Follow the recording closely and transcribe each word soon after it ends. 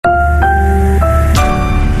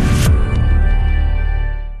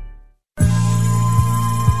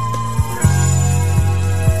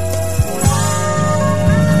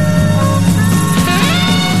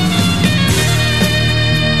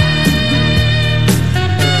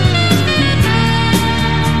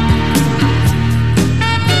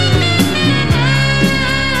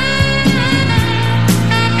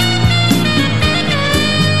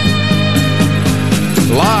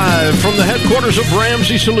from the headquarters of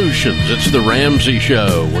Ramsey Solutions, it's The Ramsey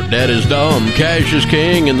Show, where debt is dumb, cash is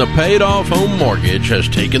king, and the paid-off home mortgage has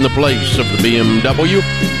taken the place of the BMW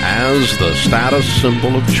as the status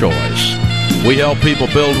symbol of choice. We help people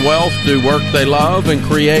build wealth, do work they love, and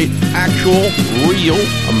create actual, real,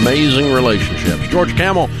 amazing relationships. George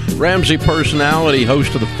Kamel, Ramsey personality,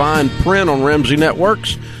 host of The Fine Print on Ramsey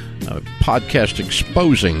Networks, a podcast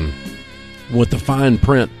exposing what the fine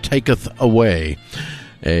print taketh away.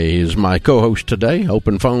 Is my co-host today.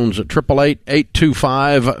 Open phones at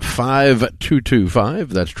 888-825-5225.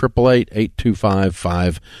 That's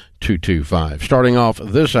 888-825-5225. Starting off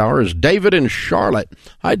this hour is David in Charlotte.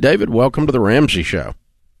 Hi, David. Welcome to the Ramsey Show.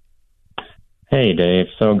 Hey, Dave.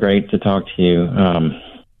 So great to talk to you.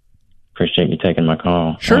 Appreciate you taking my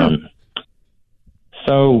call. Sure.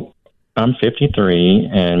 So I'm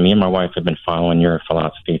 53, and me and my wife have been following your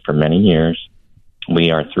philosophy for many years.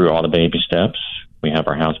 We are through all the baby steps. We have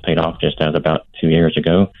our house paid off just as about 2 years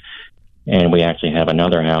ago, and we actually have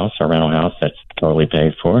another house, a rental house, that's totally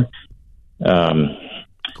paid for.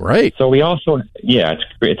 Great. So we also,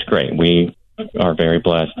 it's great. We are very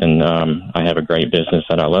blessed, and I have a great business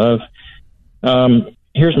that I love.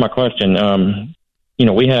 Here's my question.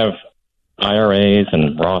 We have IRAs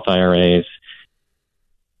and Roth IRAs.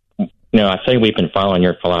 I say we've been following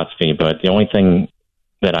your philosophy, but the only thing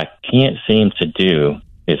that I can't seem to do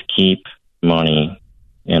is keep money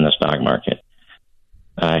in the stock market.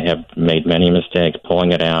 I have made many mistakes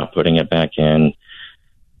pulling it out, putting it back in.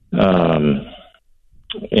 And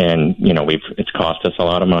it's cost us a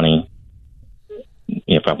lot of money.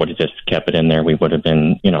 If I would have just kept it in there, we would have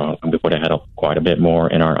been, we would have had quite a bit more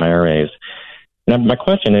in our IRAs. And my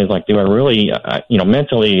question is, do I really,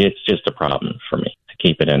 mentally, it's just a problem for me to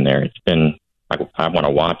keep it in there. It's been, I want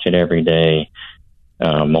to watch it every day,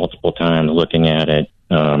 multiple times, looking at it.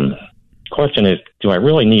 Question is, do I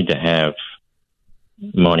really need to have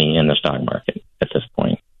money in the stock market at this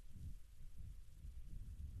point?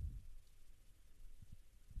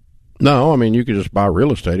 No, you could just buy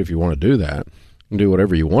real estate if you want to do that. You can do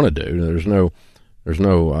whatever you want to do. There's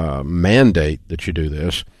no mandate that you do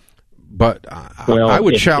this. But I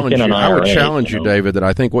would challenge you. I would challenge you, David, that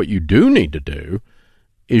I think what you do need to do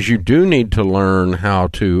is you do need to learn how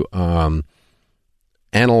to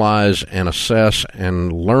analyze and assess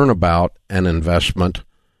and learn about an investment,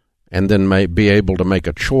 and then may be able to make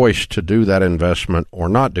a choice to do that investment or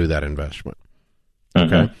not do that investment.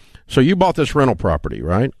 Mm-hmm. Okay. So you bought this rental property,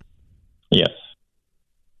 right? Yes.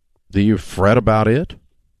 Do you fret about it?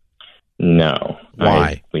 No.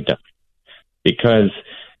 Why? We don't. Because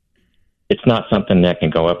it's not something that can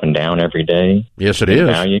go up and down every day. Yes, it is.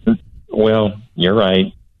 Value. Well, you're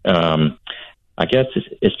right. I guess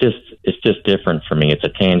it's just different for me. It's a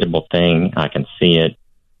tangible thing. I can see it.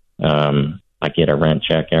 I get a rent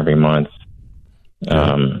check every month.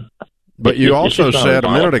 But you also said a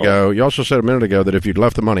minute ago that if you'd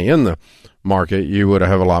left the money in the market, you would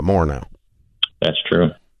have a lot more now. That's true.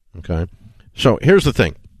 Okay. So here's the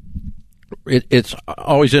thing. It's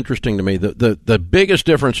always interesting to me. The biggest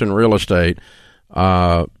difference in real estate,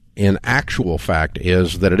 in actual fact,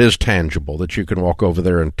 is that it is tangible, that you can walk over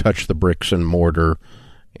there and touch the bricks and mortar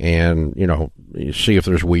and, you see if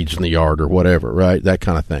there's weeds in the yard or whatever, right? That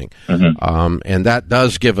kind of thing. Mm-hmm. And that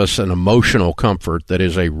does give us an emotional comfort that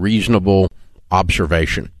is a reasonable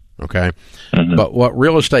observation, okay? Mm-hmm. But what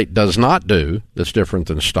real estate does not do, that's different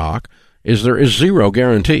than stock, is there is zero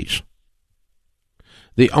guarantees.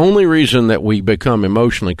 The only reason that we become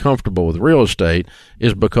emotionally comfortable with real estate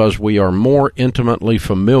is because we are more intimately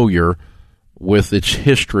familiar with its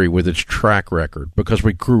history, with its track record, because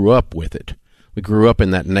we grew up with it. We grew up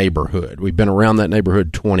in that neighborhood. We've been around that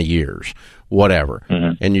neighborhood 20 years, whatever.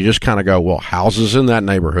 Mm-hmm. And you just kind of go, well, houses in that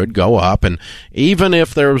neighborhood go up. And even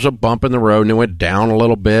if there was a bump in the road and it went down a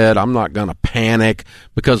little bit, I'm not going to panic,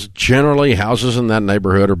 because generally houses in that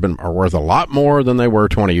neighborhood are worth a lot more than they were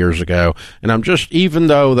 20 years ago. And I'm just, even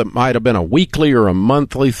though that might have been a weekly or a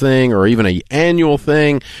monthly thing or even an annual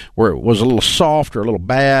thing where it was a little soft or a little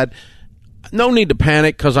bad, no need to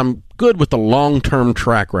panic, because I'm good with the long-term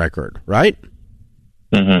track record, right?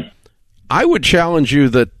 Mm-hmm. I would challenge you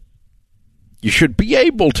that you should be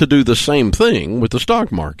able to do the same thing with the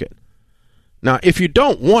stock market. Now, if you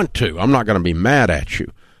don't want to, I'm not going to be mad at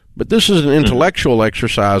you. But this is an intellectual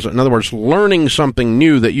exercise. In other words, learning something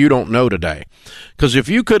new that you don't know today. Because if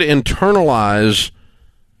you could internalize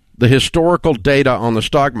the historical data on the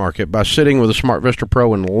stock market by sitting with a SmartVista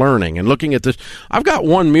Pro and learning and looking at this. I've got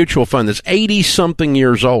one mutual fund that's 80-something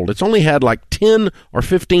years old. It's only had like 10 or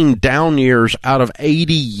 15 down years out of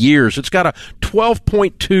 80 years. It's got a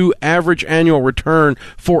 12.2 average annual return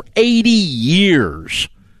for 80 years.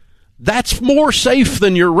 That's more safe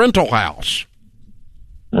than your rental house.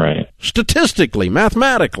 Right. Statistically,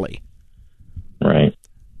 mathematically. Right.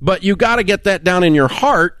 But you got to get that down in your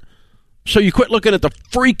heart so you quit looking at the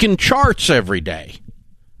freaking charts every day.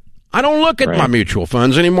 I don't look at my mutual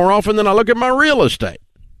funds any more often than I look at my real estate.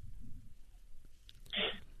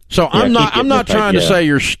 So I'm not trying to say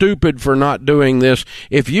you're stupid for not doing this.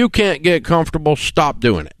 If you can't get comfortable, stop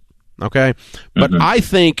doing it. Okay? But I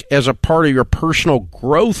think as a part of your personal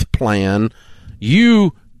growth plan,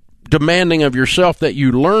 you demanding of yourself that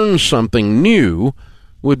you learn something new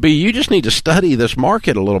would be you just need to study this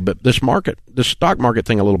market a little bit, this stock market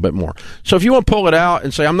thing a little bit more. So if you want to pull it out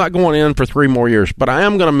and say, I'm not going in for 3 more years, but I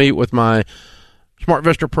am going to meet with my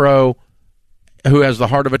SmartVestor Pro who has the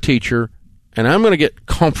heart of a teacher, and I'm going to get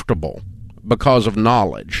comfortable because of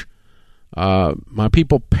knowledge. My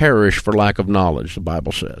people perish for lack of knowledge, the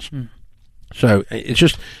Bible says. So it's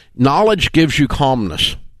just knowledge gives you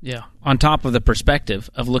calmness. Yeah, on top of the perspective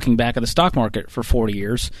of looking back at the stock market for 40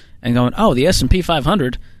 years and going, oh, the S&P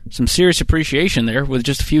 500, some serious appreciation there with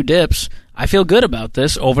just a few dips. I feel good about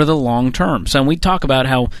this over the long term. So we talk about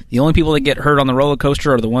how the only people that get hurt on the roller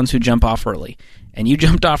coaster are the ones who jump off early. And you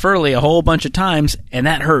jumped off early a whole bunch of times, and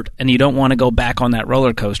that hurt, and you don't want to go back on that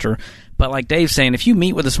roller coaster. But like Dave's saying, if you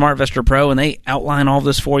meet with a SmartVestor Pro and they outline all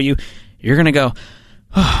this for you, you're going to go,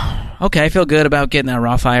 oh, okay, I feel good about getting that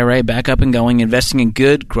Roth IRA back up and going, investing in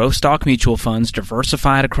good growth stock mutual funds,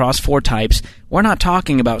 diversified across 4 types. We're not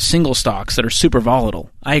talking about single stocks that are super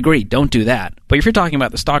volatile. I agree, don't do that. But if you're talking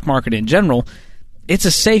about the stock market in general, it's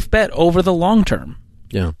a safe bet over the long term.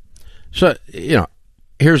 Yeah. So,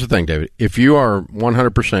 here's the thing, David. If you are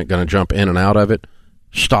 100% going to jump in and out of it,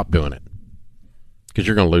 stop doing it because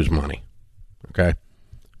you're going to lose money. Okay?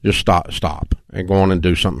 Just stop and go on and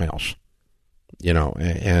do something else.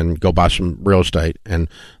 And go buy some real estate and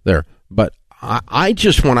there. But I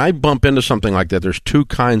just, when I bump into something like that, there's 2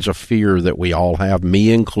 kinds of fear that we all have,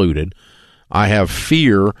 me included. I have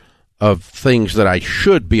fear of things that I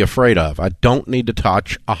should be afraid of. I don't need to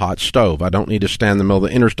touch a hot stove. I don't need to stand in the middle of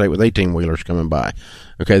the interstate with 18-wheelers coming by.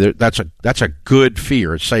 Okay, that's a good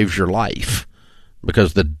fear. It saves your life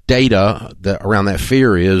because the data around that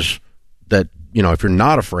fear is that, if you're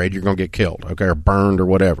not afraid, you're going to get killed, okay, or burned or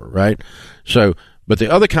whatever, right? So, but the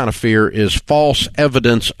other kind of fear is false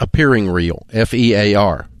evidence appearing real,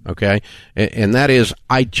 FEAR, okay? And that is,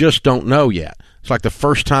 I just don't know yet. It's like the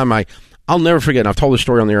first time I'll never forget, and I've told this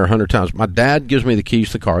story on the air 100 times. My dad gives me the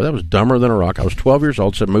keys to the car. That was dumber than a rock. I was 12 years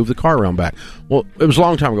old, said, move the car around back. Well, it was a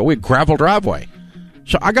long time ago. We had gravel driveway.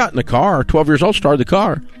 So I got in the car, 12 years old, started the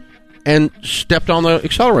car, and stepped on the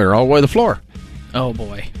accelerator all the way to the floor. Oh,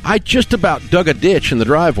 boy. I just about dug a ditch in the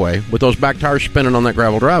driveway with those back tires spinning on that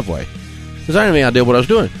gravel driveway because I didn't have any idea what I was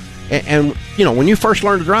doing. And when you first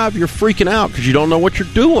learn to drive, you're freaking out because you don't know what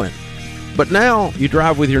you're doing. But now you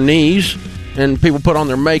drive with your knees, and people put on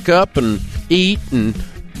their makeup and eat and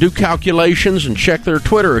do calculations and check their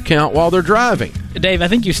Twitter account while they're driving. Dave, I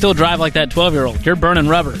think you still drive like that 12-year-old. You're burning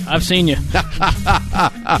rubber. I've seen you.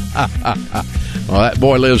 Well, that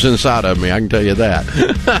boy lives inside of me, I can tell you that.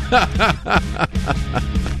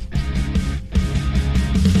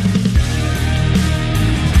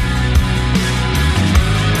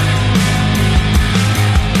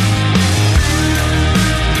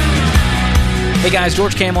 Hey guys,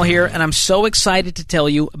 George Kamel here, and I'm so excited to tell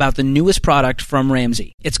you about the newest product from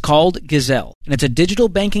Ramsey. It's called Gazelle, and it's a digital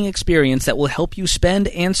banking experience that will help you spend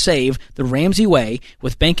and save the Ramsey way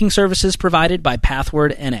with banking services provided by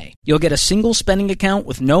Pathward NA. You'll get a single spending account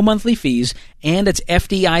with no monthly fees, and it's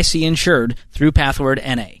FDIC insured through Pathward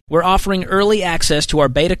NA. We're offering early access to our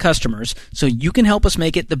beta customers so you can help us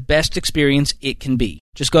make it the best experience it can be.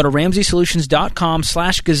 Just go to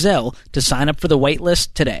RamseySolutions.com/Gazelle to sign up for the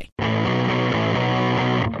waitlist today.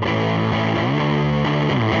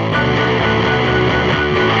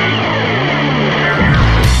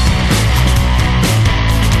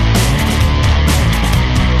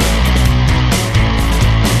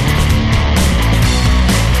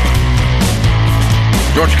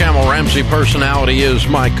 George Kamel, Ramsey Personality, is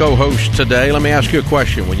my co-host today. Let me ask you a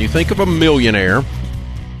question. When you think of a millionaire,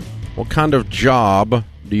 what kind of job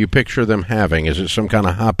do you picture them having? Is it some kind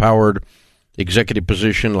of high-powered executive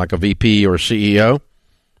position like a VP or a CEO?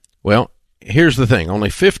 Well, here's the thing. Only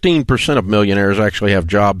 15% of millionaires actually have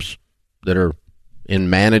jobs that are in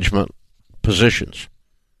management positions.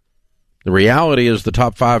 The reality is the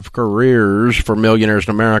top 5 careers for millionaires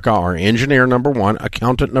in America are engineer, number 1,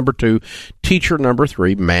 accountant, number 2, teacher, number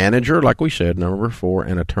 3, manager, like we said, number 4,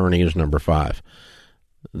 and attorney is number 5.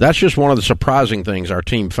 That's just one of the surprising things our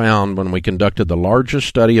team found when we conducted the largest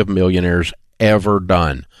study of millionaires ever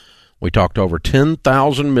done. We talked to over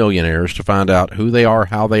 10,000 millionaires to find out who they are,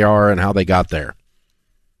 and how they got there.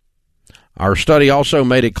 Our study also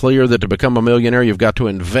made it clear that to become a millionaire, you've got to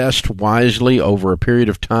invest wisely over a period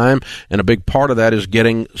of time, and a big part of that is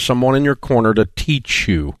getting someone in your corner to teach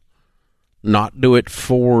you, not do it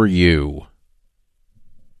for you.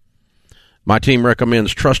 My team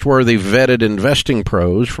recommends trustworthy, vetted investing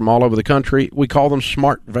pros from all over the country. We call them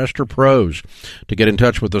SmartVestor Pros. To get in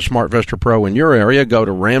touch with the SmartVestor Pro in your area, go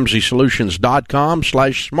to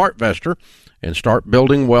RamseySolutions.com/SmartVestor and start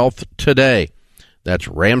building wealth today. That's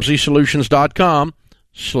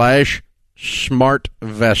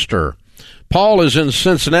RamseySolutions.com/SmartVestor. Paul is in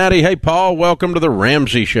Cincinnati. Hey, Paul, welcome to the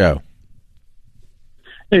Ramsey Show.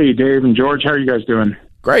 Hey, Dave and George. How are you guys doing?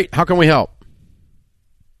 Great. How can we help?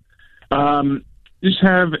 Just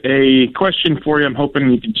have a question for you. I'm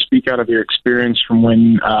hoping you can speak out of your experience from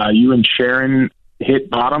when you and Sharon hit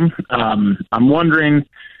bottom. I'm wondering,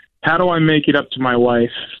 how do I make it up to my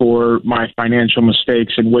wife for my financial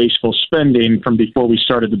mistakes and wasteful spending from before we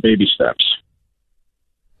started the baby steps?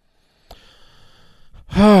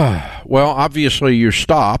 Well, obviously you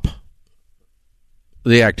stop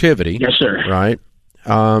the activity. Yes, sir. Right?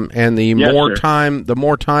 And the more time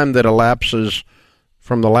that elapses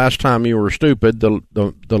from the last time you were stupid,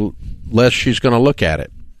 the less she's going to look at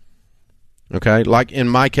it. Okay? Like in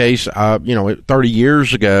my case, 30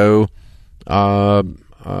 years ago, more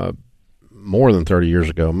than 30 years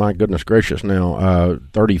ago, my goodness gracious now,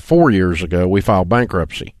 34 years ago, we filed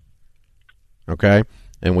bankruptcy. Okay?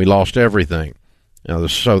 And we lost everything. Now,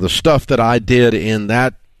 so the stuff that I did in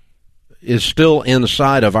that is still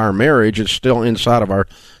inside of our marriage. It's still inside of our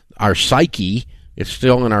psyche. It's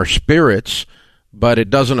still in our spirits, but it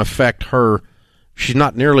doesn't affect her. She's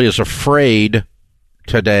not nearly as afraid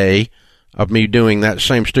today of me doing that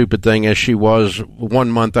same stupid thing as she was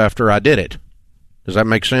 1 month after I did it. Does that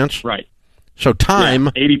make sense? Right. So time...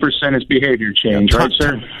 80% is behavior change, right,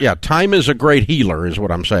 sir? Yeah, time is a great healer, is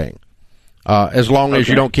what I'm saying. As long as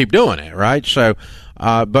you don't keep doing it, right? So,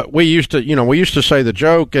 but we used to say the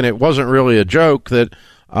joke, and it wasn't really a joke, that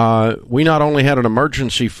we not only had an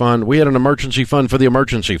emergency fund, we had an emergency fund for the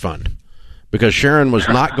emergency fund. Because Sharon was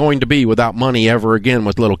not going to be without money ever again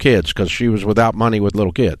with little kids, because she was without money with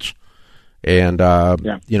little kids. And,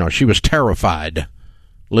 she was terrified,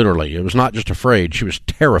 literally. It was not just afraid. She was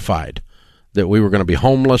terrified that we were going to be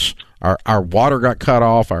homeless. Our water got cut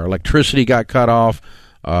off. Our electricity got cut off.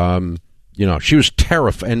 She was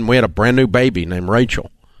terrified. And we had a brand new baby named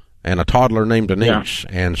Rachel and a toddler named Denise. Yeah.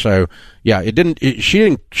 And so,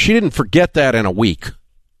 she didn't forget that in a week.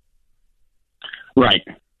 Right.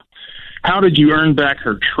 How did you earn back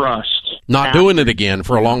her trust? Not doing it again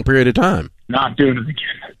for a long period of time. Not doing it again.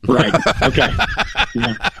 Right. Okay.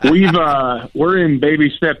 Yeah. We're in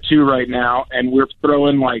baby step 2 right now, and we're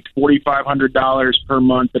throwing like $4,500 per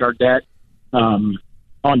month at our debt on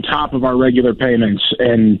top of our regular payments.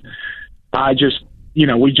 And I just,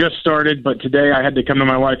 we just started, but today I had to come to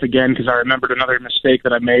my wife again because I remembered another mistake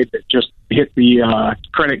that I made that just hit the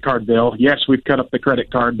credit card bill. Yes, we've cut up the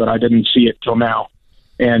credit card, but I didn't see it till now.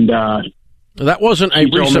 And that wasn't a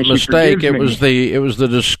recent mistake. It was the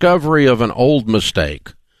discovery of an old mistake.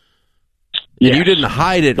 Yes, you didn't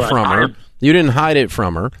hide it from her. You didn't hide it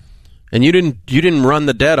from her, and you didn't run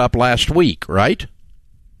the debt up last week, right?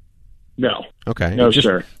 No. Okay. No,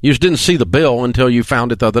 sir. You just didn't see the bill until you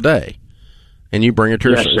found it the other day, and you bring it to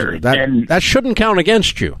her. Yes, sir. That shouldn't count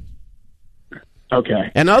against you.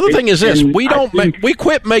 Okay. And the other thing is this: we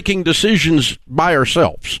quit making decisions by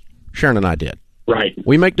ourselves. Sharon and I did. Right.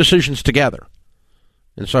 We make decisions together.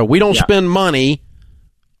 And so we don't spend money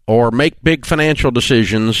or make big financial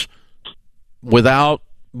decisions without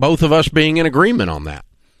both of us being in agreement on that.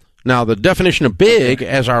 Now, the definition of big,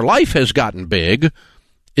 as our life has gotten big,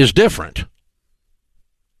 is different.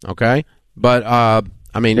 Okay? But,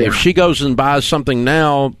 if she goes and buys something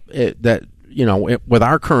now with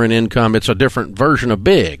our current income, it's a different version of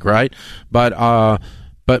big, right? But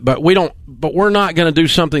we don't. But we're not going to do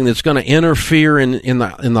something that's going to interfere in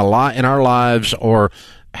our lives or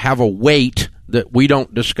have a weight that we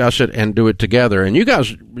don't discuss it and do it together. And you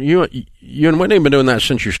guys, you and Whitney have been doing that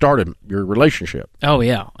since you started your relationship. Oh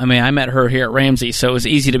yeah, I met her here at Ramsey, so it was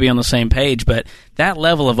easy to be on the same page. But that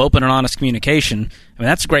level of open and honest communication,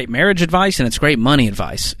 that's great marriage advice and it's great money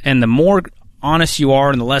advice. And the more honest you are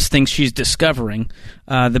and the less things she's discovering,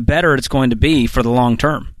 the better it's going to be for the long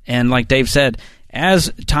term. And like Dave said,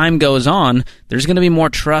 as time goes on, there's going to be more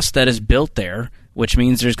trust that is built there which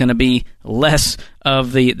means there's going to be less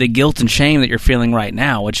of the guilt and shame that you're feeling right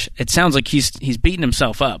now, which it sounds like he's beating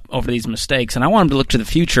himself up over these mistakes. And I want him to look to the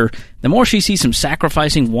future. The more she sees him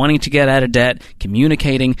sacrificing, wanting to get out of debt,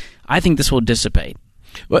 communicating, I think this will dissipate.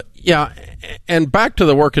 Well, yeah, and back to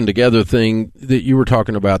the working together thing that you were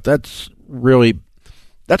talking about, that's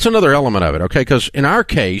another element of it, okay? Because in our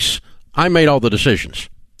case, I made all the decisions.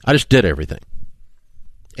 I just did everything.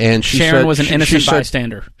 And Sharon was an innocent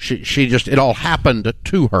bystander. She just, it all happened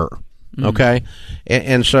to her, okay?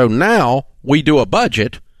 And so now we do a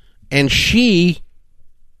budget, and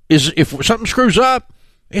if something screws up,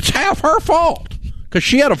 it's half her fault because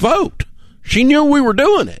she had a vote. She knew we were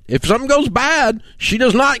doing it. If something goes bad, she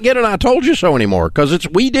does not get an I told you so anymore because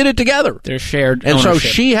we did it together. There's shared and ownership. So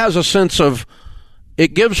she has a sense of,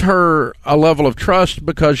 it gives her a level of trust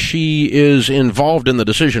because she is involved in the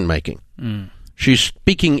decision making. She's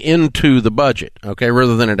speaking into the budget, okay,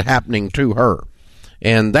 rather than it happening to her.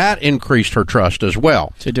 And that increased her trust as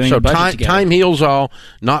well. So doing a budget together. Time heals all,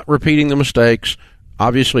 not repeating the mistakes,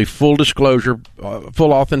 obviously full disclosure,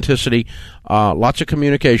 full authenticity, lots of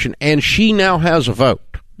communication, and she now has a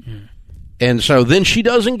vote. And so then she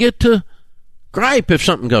doesn't get to gripe if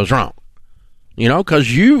something goes wrong. You know, because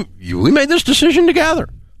we made this decision together.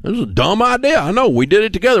 It was a dumb idea. I know, we did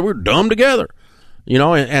it together. We were dumb together. You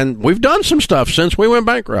know, and we've done some stuff since we went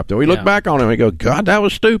bankrupt. We look back on it and we go, God, that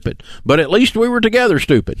was stupid. But at least we were together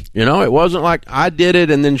stupid. You know, it wasn't like I did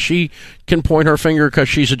it and then she can point her finger because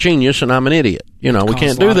she's a genius and I'm an idiot. You know, we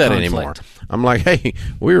can't do that anymore. I'm like, hey,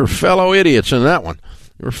 we were fellow idiots in that one.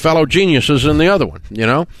 We were fellow geniuses in the other one, you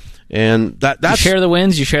know. And that's... You share the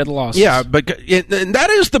wins, you share the losses. Yeah, but and that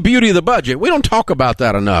is the beauty of the budget. We don't talk about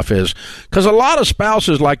that enough, is because a lot of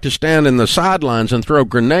spouses like to stand in the sidelines and throw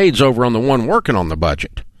grenades over on the one working on the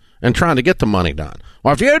budget and trying to get the money done.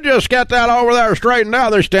 Well, if you just got that over there straightened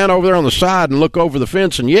out, they stand over there on the side and look over the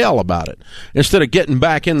fence and yell about it instead of getting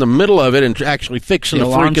back in the middle of it and actually fixing the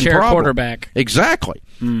freaking problem. Quarterback. Exactly.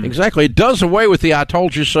 Exactly. It does away with the I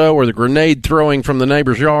told you so or the grenade throwing from the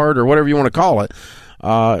neighbor's yard or whatever you want to call it.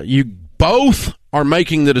 You both are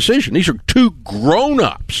making the decision. These are two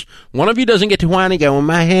grown-ups. One of you doesn't get to whine and go, well,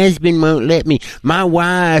 my husband won't let me. My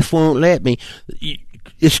wife won't let me.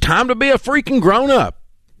 It's time to be a freaking grown-up.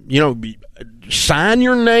 You know, sign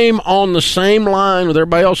your name on the same line with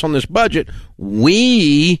everybody else on this budget.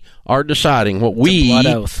 We are deciding what we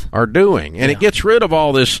are doing. And it gets rid of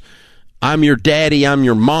all this, I'm your daddy, I'm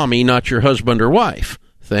your mommy, not your husband or wife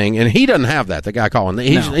thing. And he doesn't have that, the guy calling.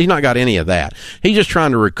 He's not got any of that. He's just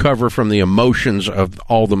trying to recover from the emotions of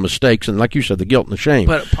all the mistakes and, like you said, the guilt and the shame.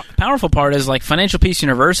 But powerful part is, like Financial Peace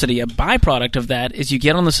University, a byproduct of that is you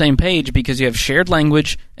get on the same page because you have shared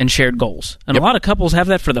language and shared goals. And a lot of couples have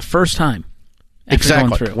that for the first time.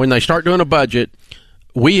 Exactly. When they start doing a budget,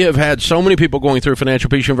 we have had so many people going through Financial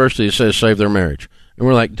Peace University that says save their marriage. And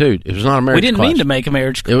we're like, dude, it was not a marriage class. We didn't mean to make a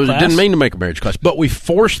marriage class. It didn't mean to make a marriage class. But we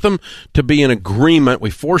forced them to be in agreement. We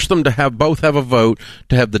forced them to both have a vote,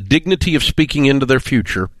 to have the dignity of speaking into their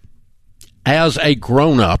future as a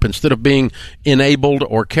grown-up instead of being enabled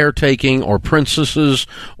or caretaking or princesses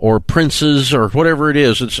or princes or whatever it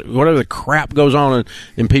is. It's whatever the crap goes on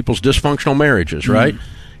in people's dysfunctional marriages, right?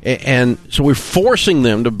 And so we're forcing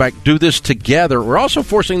them to do this together. We're also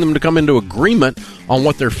forcing them to come into agreement on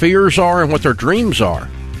what their fears are and what their dreams are.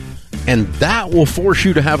 And that will force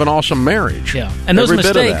you to have an awesome marriage. Yeah. And those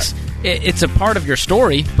mistakes, it's a part of your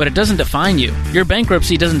story, but it doesn't define you. Your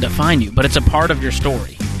bankruptcy doesn't define you, but it's a part of your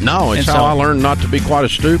story. No, it's how I learned not to be quite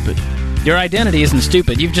as stupid. Your identity isn't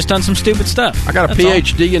stupid. You've just done some stupid stuff. I got a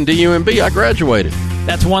PhD in DUMB. I graduated.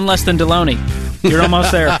 That's one less than Deloney. You're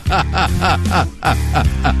almost there.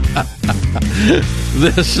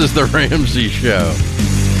 This is The Ramsey Show.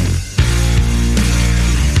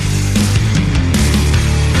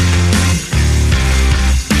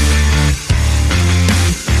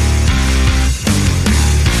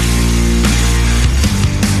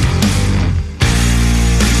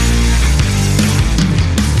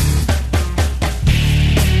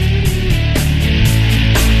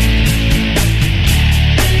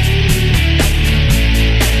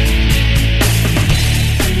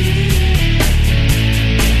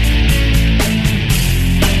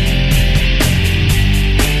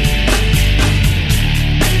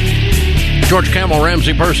 George Camel,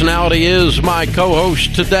 Ramsey Personality, is my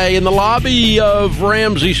co-host today in the lobby of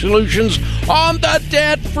Ramsey Solutions on the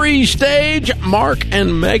debt-free stage. Mark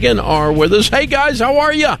and Megan are with us. Hey, guys, how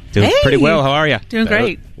are you? Doing pretty well. How are you? Doing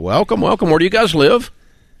great. Welcome. Where do you guys live?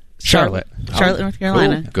 Charlotte, North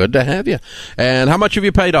Carolina. Cool. Good to have you. And how much have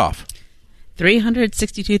you paid off?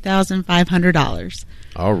 $362,500.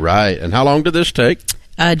 All right. And how long did this take?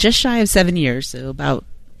 Just shy of 7 years, so about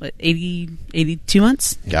 82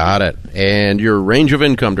 months. Got it. And your range of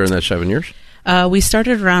income during that 7 years? We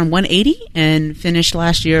started around 180 and finished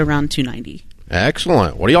last year around 290.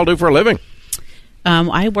 Excellent. What do y'all do for a living?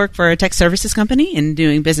 I work for a tech services company and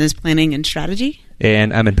doing business planning and strategy.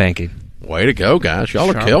 And I'm in banking. Way to go, guys. Y'all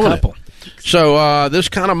are Sharp killing couple. it. So this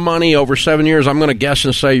kind of money over 7 years, I'm going to guess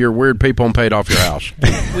and say you're weird people and paid off your house.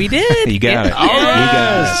 We did. You got it. All right. You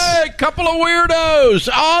got it. Couple of weirdos.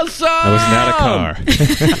 Awesome. That was not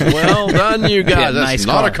a car. Well done, you guys. Yeah, That's nice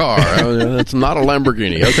not a car. car. That's not a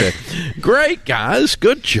Lamborghini. Okay. Great, guys.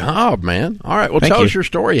 Good job, man. All right. Well, Thank tell you. us your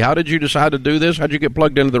story. How did you decide to do this? How did you get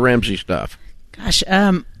plugged into the Ramsey stuff? Gosh,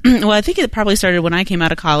 well, I think it probably started when I came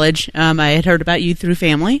out of college. I had heard about you through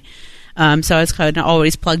family, so I was kind of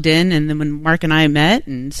always plugged in. And then when Mark and I met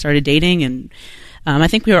and started dating, and I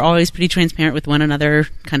think we were always pretty transparent with one another,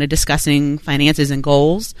 kind of discussing finances and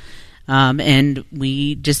goals. And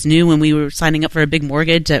we just knew when we were signing up for a big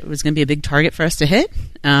mortgage that it was going to be a big target for us to hit,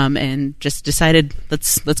 and just decided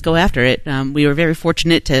let's go after it. We were very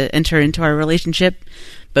fortunate to enter into our relationship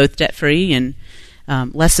both debt free and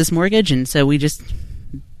less this mortgage, and so we just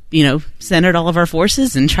centered all of our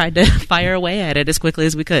forces and tried to fire away at it as quickly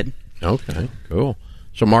as we could. Okay, cool.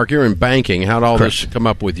 So, Mark, you're in banking. How did all this come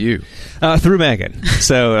up with you? Through Megan.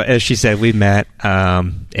 So, as she said, we met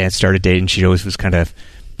and started dating. She always was kind of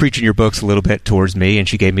preaching your books a little bit towards me, and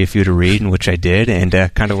she gave me a few to read, in which I did, and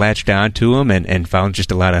kind of latched on to them and found just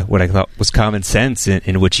a lot of what I thought was common sense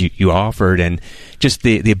in which you offered, and just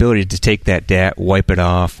the ability to take that debt, wipe it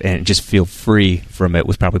off, and just feel free from it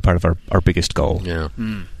was probably part of our biggest goal. Yeah.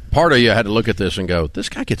 Part of you had to look at this and go, this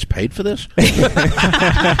guy gets paid for this?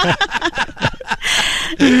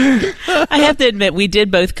 I have to admit, we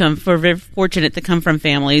did both we're very fortunate to come from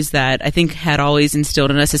families that I think had always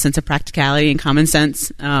instilled in us a sense of practicality and common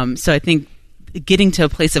sense. So I think getting to a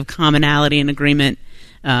place of commonality and agreement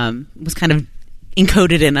was kind of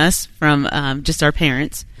encoded in us from just our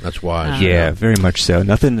parents. That's wise. Yeah, very much so.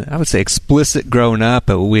 Nothing, I would say, explicit growing up,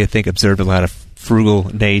 but we, I think, observed a lot of frugal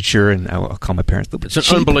nature, and I'll call my parents a little bit It's an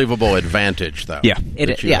cheap. unbelievable advantage, though. Yeah.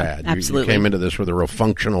 that you had. You Absolutely. came into this with a real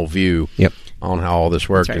functional view Yep. on how all this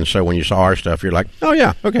worked, That's right. and so when you saw our stuff, you're like, oh,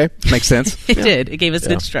 yeah, okay. Makes sense. It did. It gave us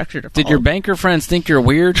good structure to follow. Did your banker friends think you're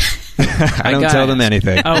weird? I don't gotta tell them ask.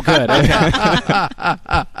 anything. Oh, good. Okay.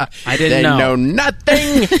 I didn't They know. know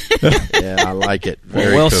nothing. Yeah, I like it.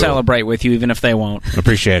 Very We'll cool. celebrate with you, even if they won't.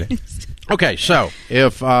 Appreciate it. Okay, so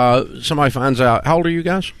if somebody finds out, how old are you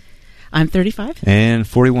guys? I'm 35. And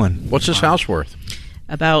 41. What's this house worth?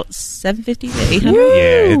 About $750 to $800.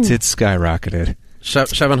 Yeah, it's skyrocketed.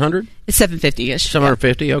 700? It's $750-ish.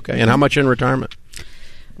 750? Okay. And how much in retirement?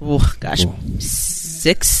 Oh, gosh,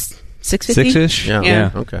 $650. 6-ish?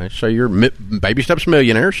 Yeah. Okay. So you're baby steps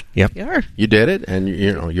millionaires. Yep. You are. You did it, and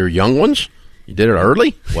you're young ones. You did it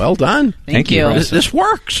early. Well done. Thank you. This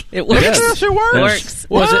works. It works. Yes, it works. It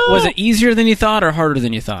works. Was it easier than you thought or harder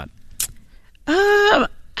than you thought?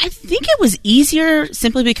 I think it was easier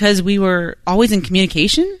simply because we were always in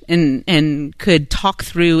communication and could talk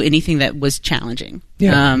through anything that was challenging.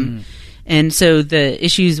 Yeah. And so the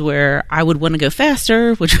issues where I would want to go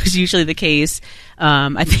faster, which was usually the case,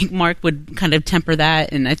 I think Mark would kind of temper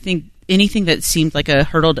that. And I think anything that seemed like a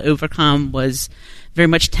hurdle to overcome was very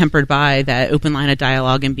much tempered by that open line of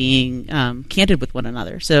dialogue and being candid with one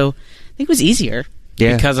another. So I think it was easier.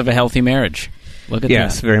 Yeah. Because of a healthy marriage. Look at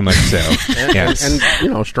Yes, that. very much so. Yes.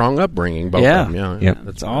 And strong upbringing. Both Yeah. of them. Yeah. Yep.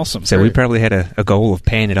 That's awesome. So we probably had a goal of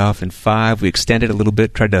paying it off in 5. We extended a little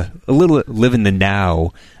bit, tried to a little live in the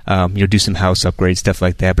now, do some house upgrades, stuff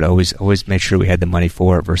like that, but always made sure we had the money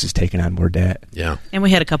for it versus taking on more debt. Yeah. And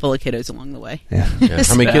we had a couple of kiddos along the way. Yeah. Yeah.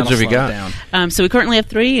 How many kids have you That'll slow got? down. So we currently have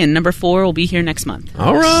 3, and number 4 will be here next month.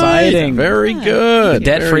 All right. Exciting. Very good.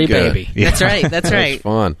 Debt-free Very good. baby. That's right. That's That's right.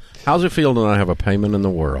 fun. How's it feel to not have a payment in the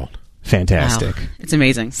world? Fantastic. Wow. It's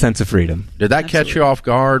amazing. Sense of freedom. Did that catch you off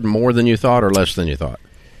guard more than you thought or less than you thought?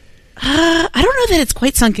 I don't know that it's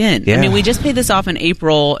quite sunk in. Yeah. I mean, we just paid this off in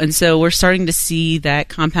April, and so we're starting to see that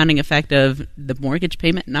compounding effect of the mortgage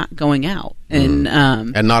payment not going out. And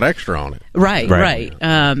And not extra on it. right.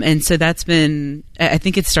 And so that's been, I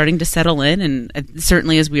think it's starting to settle in, and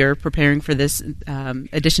certainly as we are preparing for this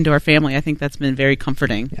addition to our family, I think that's been very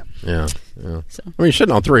comforting. Yeah. So, I mean, you're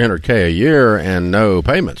sitting on $300K a year and no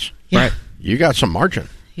payments. yeah. Right. You got some margin.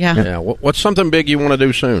 Yeah. Yeah. What's something big you want to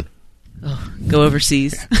do soon? Go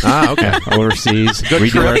overseas. Ah, okay. Overseas, Good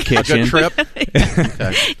redo our trip. A kitchen. good trip.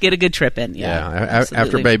 Okay. Get a good trip in. Yeah. Yeah. After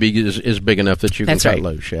Absolutely. baby is big enough that you That's can right.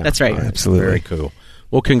 cut loose. Yeah. That's right. All Absolutely. Very cool.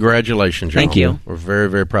 Well, congratulations, Thank gentlemen. you. We're very,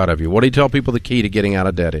 very proud of you. What do you tell people the key to getting out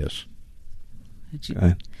of debt is?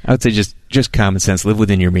 I would say just just common sense. Live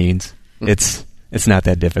within your means. It's not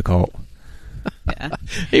that difficult. Yeah.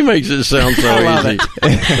 He makes it sound so easy.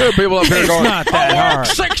 There are people up here going, not that I hard.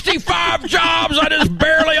 worked 65 jobs. I just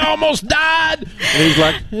barely almost died. And he's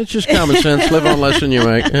like, it's just common sense. Live on less than you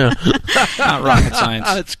make. Yeah. Not rocket science.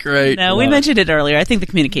 That's great. No, we mentioned it earlier. I think the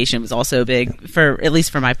communication was also big for, at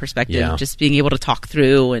least from my perspective, Yeah. just being able to talk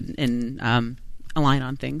through and align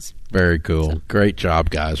on things. Very cool. Great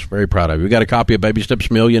job, guys. Very proud of you. We got a copy of Baby Steps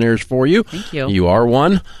Millionaires for you. Thank you. You are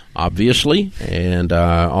one, obviously, and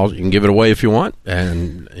you can give it away if you want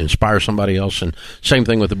and inspire somebody else. And same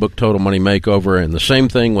thing with the book Total Money Makeover, and the same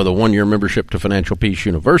thing with a 1-year membership to Financial Peace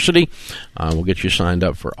University. We'll get you signed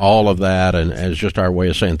up for all of that, and as just our way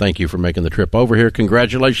of saying thank you for making the trip over here.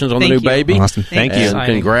 Congratulations on the new Thank you. baby. Awesome. Thank Thank you. And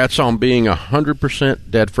congrats on being 100%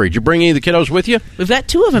 debt free. Did you bring any of the kiddos with you? We've got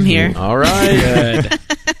 2 of them here. All right. Good.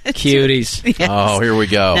 Cuties. Yes. Oh, here we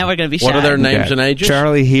go. Now we're gonna be What are shy. their We names Got and ages?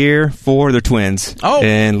 Charlie here, 4, they're twins. Oh.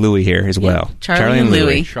 And Louie here as well. Charlie and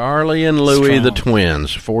Louie. Charlie and Louie, Strong. the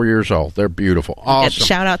twins, 4 years old. They're beautiful. And Awesome.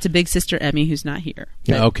 shout out to big sister Emmy, who's not here.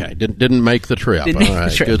 Okay, didn't make the trip. Didn't All make the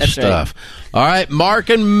right, trip, good that's stuff. All right, Mark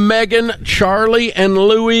and Megan, Charlie and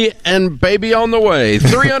Louie, and baby on the way.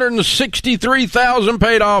 363,000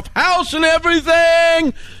 paid off, house and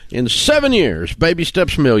everything in 7 years. Baby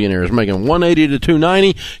Steps Millionaires, making 180 to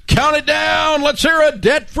 290. Count it down. Let's hear a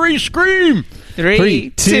debt-free scream. 3,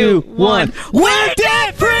 2, 1. We're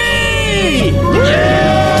debt free!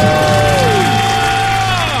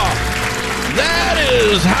 That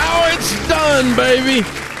is how it's done, baby.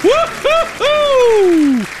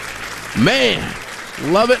 Woo-hoo-hoo! Man,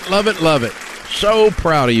 love it, love it, love it. So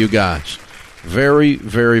proud of you guys. Very,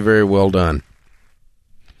 very, very well done.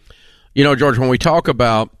 You know, George, when we talk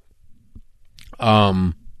about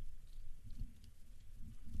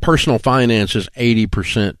personal finance is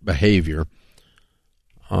 80% behavior,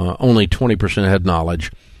 only 20% had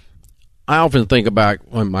knowledge. I often think about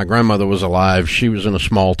when my grandmother was alive. She was in a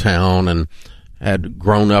small town and had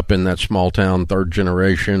grown up in that small town, 3rd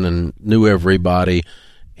generation, and knew everybody.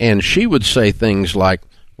 And she would say things like,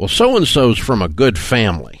 well, so-and-so's from a good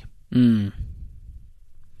family. Mm.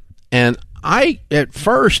 And at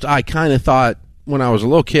first, I kind of thought, when I was a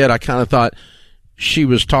little kid, I kind of thought she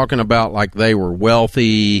was talking about like they were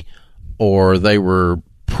wealthy or they were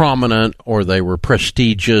prominent or they were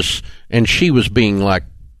prestigious, and she was being like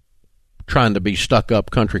trying to be stuck up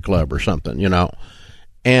country club or something, you know.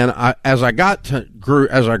 And as I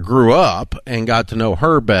grew up and got to know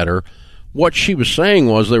her better, what she was saying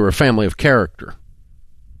was they were a family of character.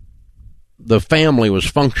 The family was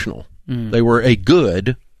functional. They were a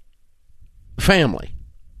good family.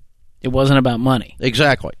 It wasn't about money.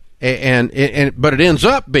 Exactly. But it ends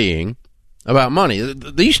up being about money.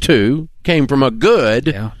 These two came from a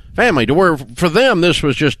good family to where for them this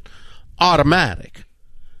was just automatic.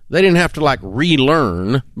 They didn't have to like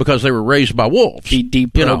relearn because they were raised by wolves. Be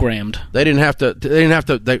deprogrammed. They didn't have to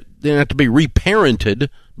be reparented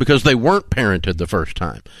because they weren't parented the first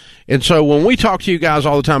time. And so when we talk to you guys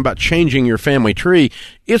all the time about changing your family tree,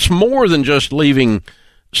 it's more than just leaving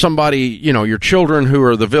somebody, you know, your children who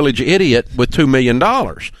are the village idiot with $2 million.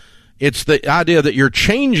 It's the idea that you're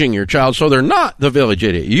changing your child so they're not the village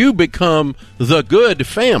idiot. You become the good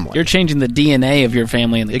family. You're changing the DNA of your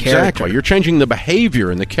family and the character. Exactly. You're changing the behavior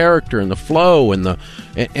and the character and the flow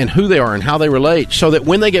and who they are and how they relate so that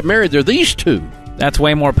when they get married, they're these two. That's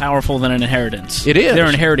way more powerful than an inheritance. It is. They're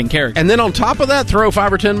inheriting character. And then on top of that, throw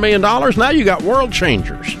 $5 or $10 million. Now you got world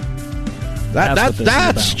changers.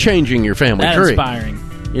 That's changing your family That's tree. inspiring.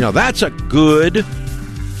 You know, that's a good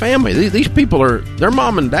family. These people are, their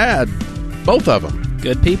mom and dad, both of them.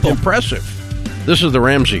 Good people. Impressive. This is The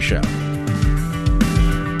Ramsey Show.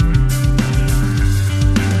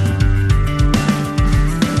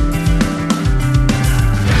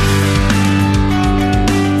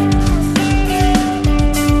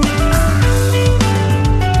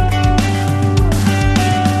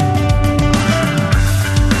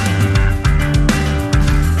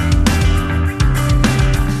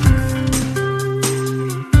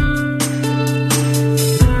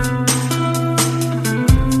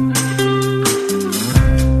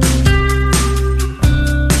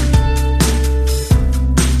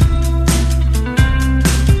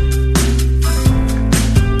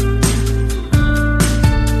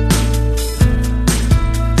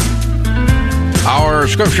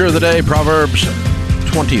 Scripture of the day, Proverbs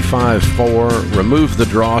 25:4. Remove the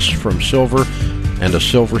dross from silver, and a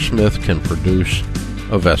silversmith can produce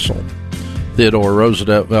a vessel. Theodore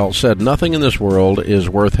Roosevelt said, nothing in this world is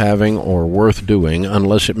worth having or worth doing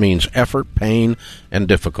unless it means effort, pain, and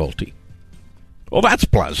difficulty. Well, that's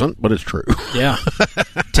pleasant, but it's true. Yeah.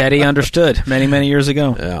 Teddy understood many, many years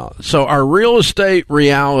ago. Yeah. So our real estate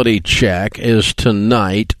reality check is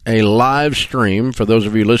tonight, a live stream. For those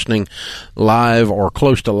of you listening live or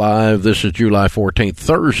close to live, this is July 14th,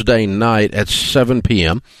 Thursday night at 7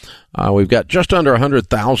 p.m. We've got just under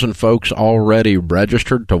 100,000 folks already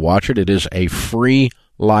registered to watch it. It is a free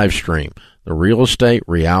live stream. The real estate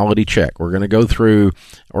reality check. We're going to go through,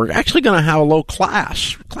 we're actually going to have a little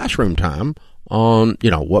classroom time on,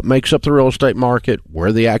 what makes up the real estate market,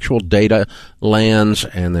 where the actual data lands,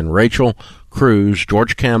 and then Rachel Cruz,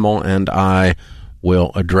 George Camel, and I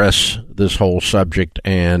will address this whole subject.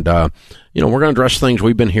 And, we're going to address things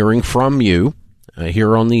we've been hearing from you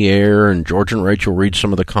here on the air, and George and Rachel read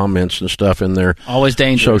some of the comments and stuff in their always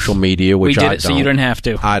dangerous social media, which we did I it don't. So you don't have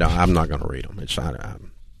to. I'm not going to read them. It's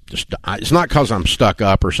not because I'm stuck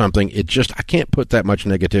up or something. It just, I can't put that much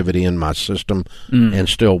negativity in my system and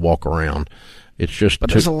still walk around. It's just, but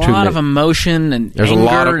there's a lot of emotion and there's anger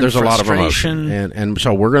a lot of emotion, and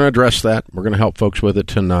so we're going to address that. We're going to help folks with it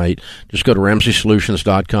tonight. Just go to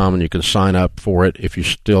RamseySolutions.com and you can sign up for it if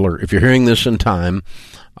you're hearing this in time.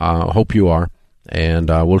 Hope you are, and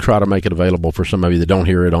we'll try to make it available for some of you that don't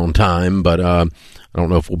hear it on time, but I don't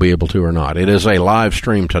know if we'll be able to or not. It is a live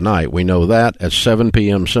stream tonight. We know that at 7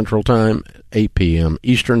 p.m. Central Time, 8 p.m.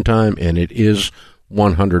 Eastern Time, and it is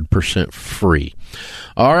 100% free.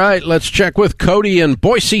 All right, let's check with Cody in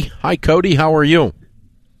Boise. Hi, Cody. How are you?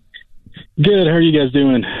 Good. How are you guys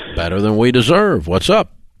doing? Better than we deserve. What's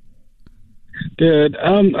up? Good.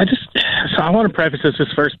 I want to preface this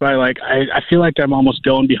just first by I feel like I'm almost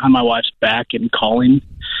going behind my wife's back and calling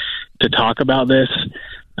to talk about this.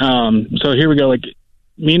 So here we go.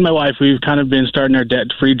 Me and my wife, we've kind of been starting our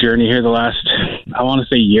debt-free journey here the last, I want to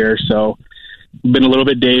say, year or so. We've been a little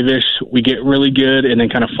bit Davish. We get really good and then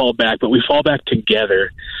kind of fall back, but we fall back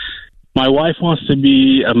together. My wife wants to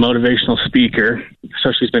be a motivational speaker,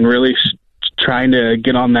 so she's been really trying to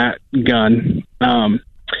get on that gun.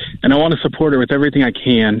 And I want to support her with everything I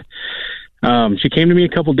can. She came to me a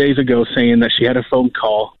couple days ago saying that she had a phone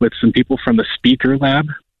call with some people from the Speaker Lab.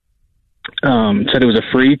 Said it was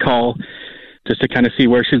a free call just to kind of see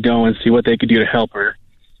where she's going, see what they could do to help her.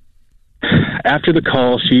 After the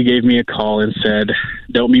call, she gave me a call and said,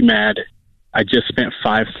 "Don't be mad. I just spent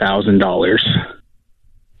 $5,000.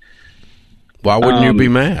 Why wouldn't you be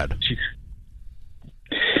mad?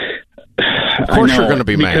 Of course you're going to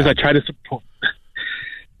be mad. Because I try to support.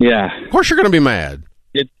 Yeah. Of course you're going to be mad.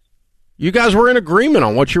 You guys were in agreement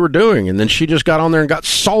on what you were doing, and then she just got on there and got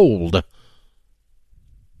sold. Of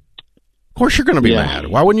course you're going to be mad.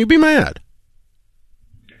 Why wouldn't you be mad?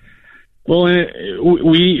 Well,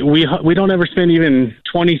 we don't ever spend even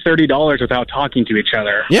 $20, $30 without talking to each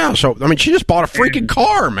other. Yeah, so, she just bought a freaking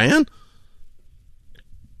car, man.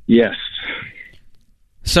 Yes.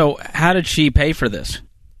 So how did she pay for this?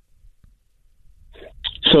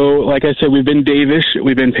 So, like I said, we've been Davish.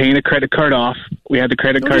 We've been paying a credit card off. We had the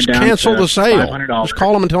credit card down. Cancel the sale. $500. Just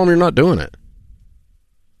call them and tell them you're not doing it.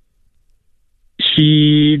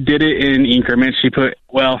 She did it in increments. She put,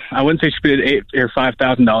 I wouldn't say she put it $8,000 or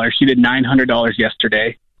 $5,000. She did $900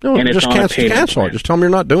 yesterday. No, and just cancel it. Just tell them you're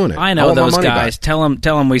not doing it. I know those guys. Back.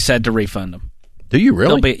 Tell them we said to refund them. Do you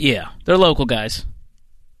really? They're local guys.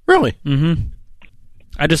 Really? Mm-hmm.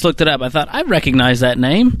 I just looked it up. I thought I recognize that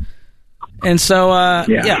name. And so,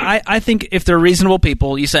 I think if they're reasonable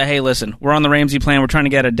people, you say, hey, listen, we're on the Ramsey plan. We're trying to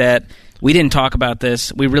get a debt. We didn't talk about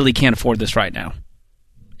this. We really can't afford this right now.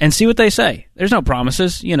 And see what they say. There's no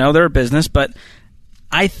promises. They're a business, but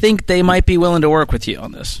I think they might be willing to work with you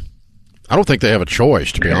on this. I don't think they have a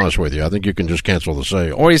choice, to be honest with you. I think you can just cancel the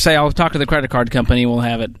sale. Or you say, I'll talk to the credit card company. We'll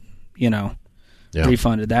have it,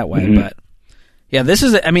 refunded that way. Mm-hmm. But, this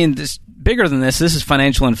is, this bigger than this. This is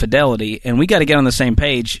financial infidelity, and we got to get on the same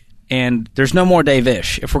page. And there's no more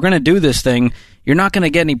Dave-ish. If we're going to do this thing, you're not going to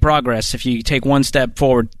get any progress if you take one step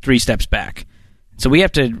forward, 3 steps back. So we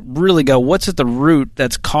have to really go, what's at the root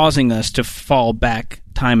that's causing us to fall back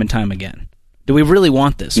time and time again? Do we really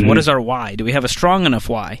want this? Mm-hmm. What is our why? Do we have a strong enough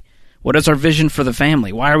why? What is our vision for the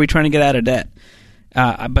family? Why are we trying to get out of debt?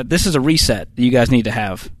 But this is a reset that you guys need to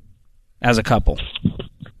have as a couple.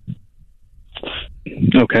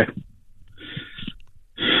 Okay.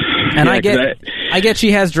 And I get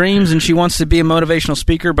she has dreams and she wants to be a motivational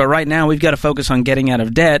speaker, but right now we've got to focus on getting out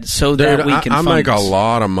of debt so that we can I make this. a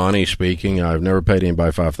lot of money speaking. I've never paid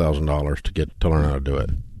anybody $5,000 to learn how to do it.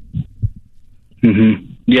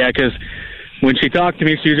 Mm-hmm. Yeah, because when she talked to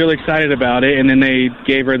me, she was really excited about it, and then they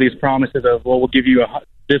gave her these promises of, we'll give you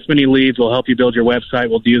this many leads, we'll help you build your website,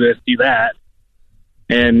 we'll do this, do that.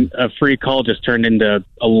 and a free call just turned into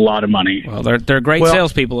a lot of money. Well, they're great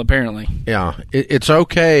salespeople, apparently. Yeah, it's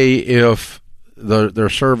okay if their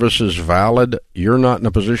service is valid. You're not in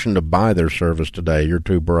a position to buy their service today. You're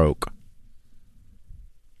too broke.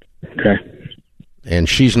 Okay. And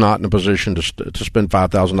she's not in a position to spend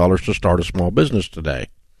 $5,000 to start a small business today.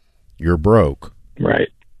 You're broke. Right.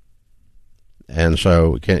 And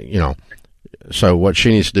so, so what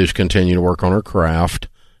she needs to do is continue to work on her craft,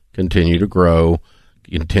 continue to grow,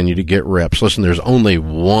 continue to get reps. Listen, there's only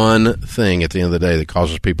one thing at the end of the day that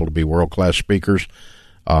causes people to be world-class speakers,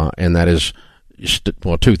 and that is,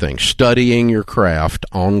 two things: studying your craft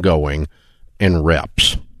ongoing and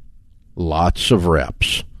reps. Lots of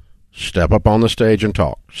reps. Step up on the stage and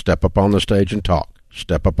talk. Step up on the stage and talk.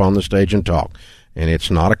 Step up on the stage and talk. And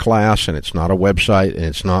it's not a class, and it's not a website, and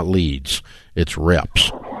it's not leads. It's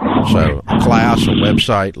reps. So a class, a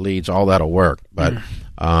website, leads, all that'll work. But,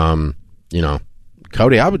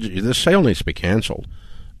 Cody, this sale needs to be canceled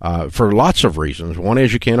for lots of reasons. One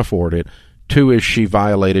is you can't afford it. Two is she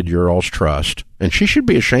violated your all's trust, and she should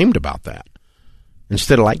be ashamed about that.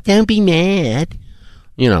 Instead of like, don't be mad.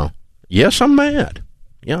 Yes, I'm mad.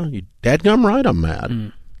 Yeah, you dadgum right, I'm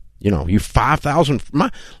mad. You 5,000.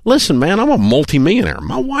 Listen, man, I'm a multimillionaire.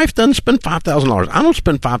 My wife doesn't spend $5,000. I don't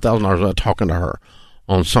spend $5,000 talking to her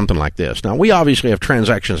on something like this. Now, we obviously have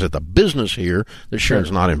transactions at the business here that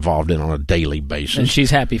Sharon's not involved in on a daily basis, and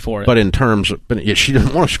she's happy for it. But in terms of, she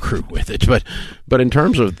doesn't want to screw with it. But in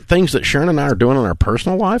terms of things that Sharon and I are doing in our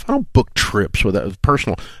personal life, I don't book trips with that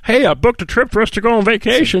personal. Hey, I booked a trip for us to go on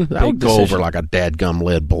vacation. That would go over like a dadgum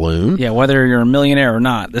lead balloon. Yeah, whether you're a millionaire or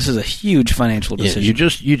not, this is a huge financial decision. Yeah,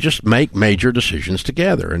 you just make major decisions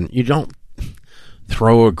together, and you don't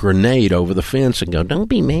throw a grenade over the fence and go, don't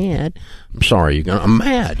be mad. I'm sorry, I'm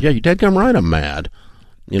mad. Yeah, you dadgum right, I'm mad.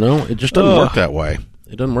 It just doesn't work that way.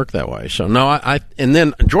 It doesn't work that way. So, no, and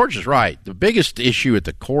then George is right. The biggest issue at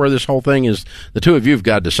the core of this whole thing is the two of you have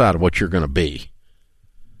got to decide what you're going to be.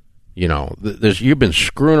 You've been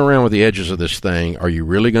screwing around with the edges of this thing. Are you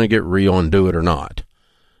really going to get real and do it or not?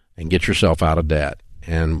 And get yourself out of debt.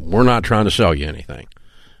 And we're not trying to sell you anything.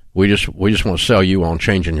 We just want to sell you on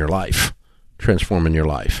changing your life. Transforming your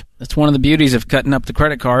life. That's one of the beauties of cutting up the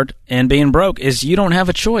credit card and being broke is you don't have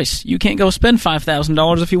a choice. You can't go spend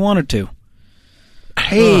 $5,000 if you wanted to.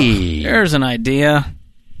 Hey, there's an idea.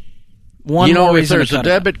 If there's a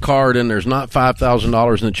debit card and there's not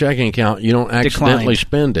 $5,000 in the checking account, you don't accidentally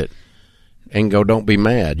spend it and go, don't be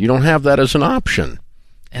mad. You don't have that as an option.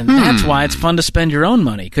 And that's why it's fun to spend your own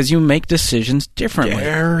money, because you make decisions differently.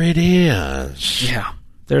 There it is. Yeah,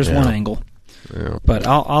 there's one angle. Yeah. But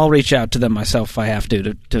I'll reach out to them myself if I have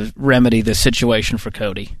to remedy this situation for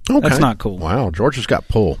Cody. Okay. That's not cool. Wow, George has got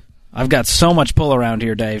pull. I've got so much pull around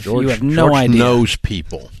here, Dave. You have no George idea. Knows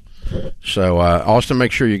people. So, Austin,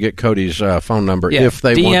 make sure you get Cody's phone number if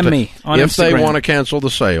they DM me on Instagram. If they want to cancel the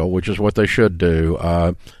sale, which is what they should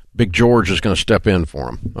do. Big George is going to step in for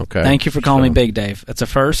him. Okay. Thank you for calling me Big Dave. That's a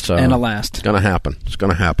first and a last. It's going to happen. It's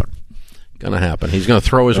going to happen. He's going to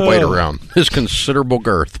throw his weight around, his considerable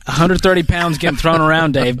girth. 130 pounds getting thrown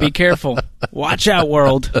around, Dave. Be careful. Watch out,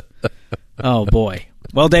 world. Oh, boy.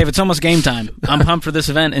 Well, Dave, it's almost game time. I'm pumped for this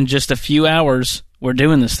event. In just a few hours, we're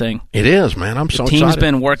doing this thing. It is, man. I'm so excited. The team's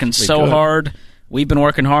been working so hard. We've been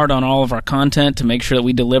working hard on all of our content to make sure that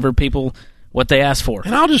we deliver people what they ask for.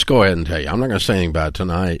 And I'll just go ahead and tell you, I'm not going to say anything about it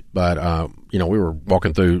tonight, but, we were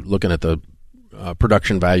walking through, looking at the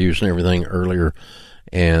production values and everything earlier,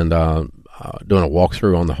 and doing a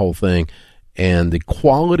walkthrough on the whole thing, and the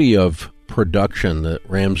quality of production that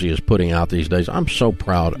Ramsey is putting out these days, I'm so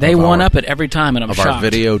proud. They one up it every time, and I'm shocked. Our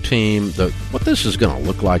video team, what this is going to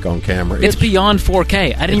look like on camera. It's beyond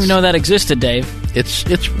 4K. I didn't even know that existed, Dave.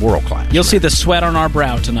 It's world class. You'll see the sweat on our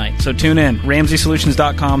brow tonight. So tune in.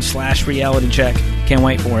 RamseySolutions.com/realitycheck. Can't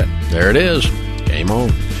wait for it. There it is. Game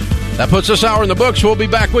on. That puts this hour in the books. We'll be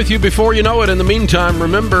back with you before you know it. In the meantime,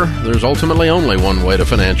 remember, there's ultimately only one way to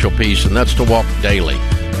financial peace, and that's to walk daily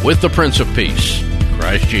with the Prince of Peace,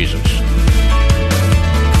 Christ Jesus.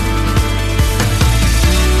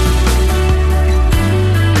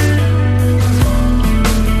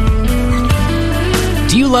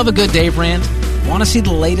 Do you love a good Dave rant? Want to see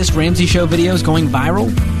the latest Ramsey Show videos going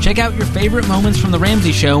viral? Check out your favorite moments from The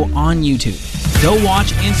Ramsey Show on YouTube. Go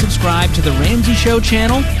watch and subscribe to The Ramsey Show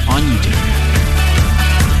channel on YouTube.